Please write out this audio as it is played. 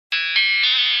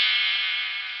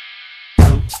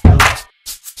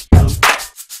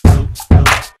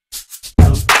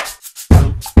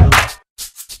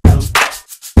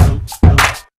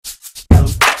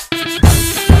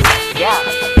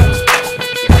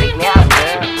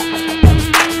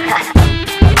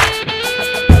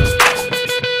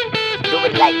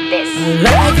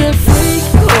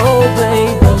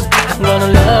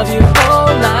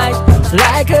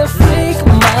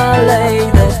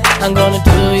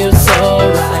you so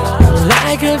right.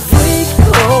 Like a freak,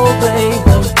 oh baby,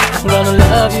 I'm gonna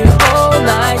love you all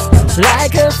night.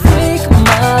 Like a freak,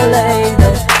 my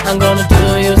lady, I'm gonna do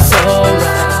you so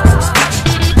right.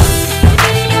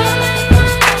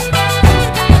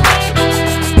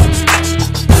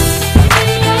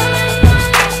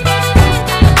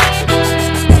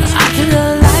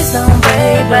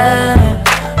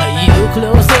 You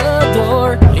close the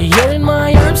door, you're in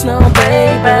my arms now,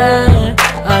 baby.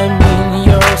 I'm in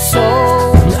your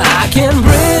soul. I can't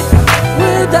breathe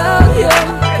without you,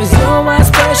 'cause you're my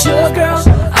special girl.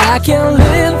 I can't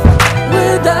live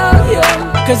without you,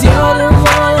 'cause you're the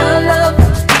one I love.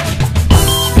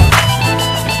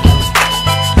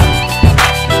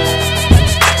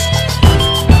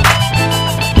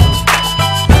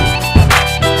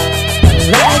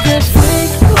 Like a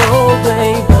freak, oh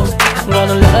baby, I'm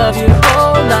gonna love you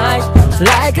all night.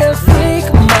 Like a freak,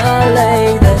 my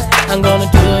lady, I'm gonna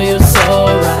do you so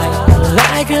right.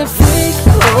 Like a freak,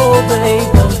 oh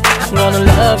baby, I'm gonna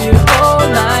love you all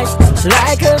night.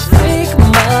 Like a freak,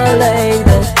 my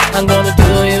lady, I'm gonna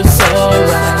do you so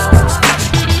right.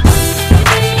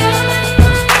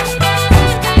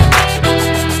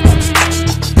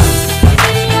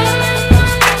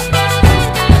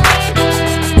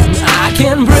 I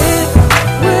can't breathe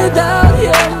without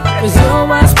you, 'cause you're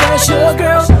my special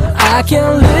girl. I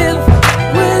can't live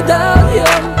without you,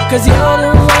 'cause you're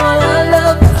the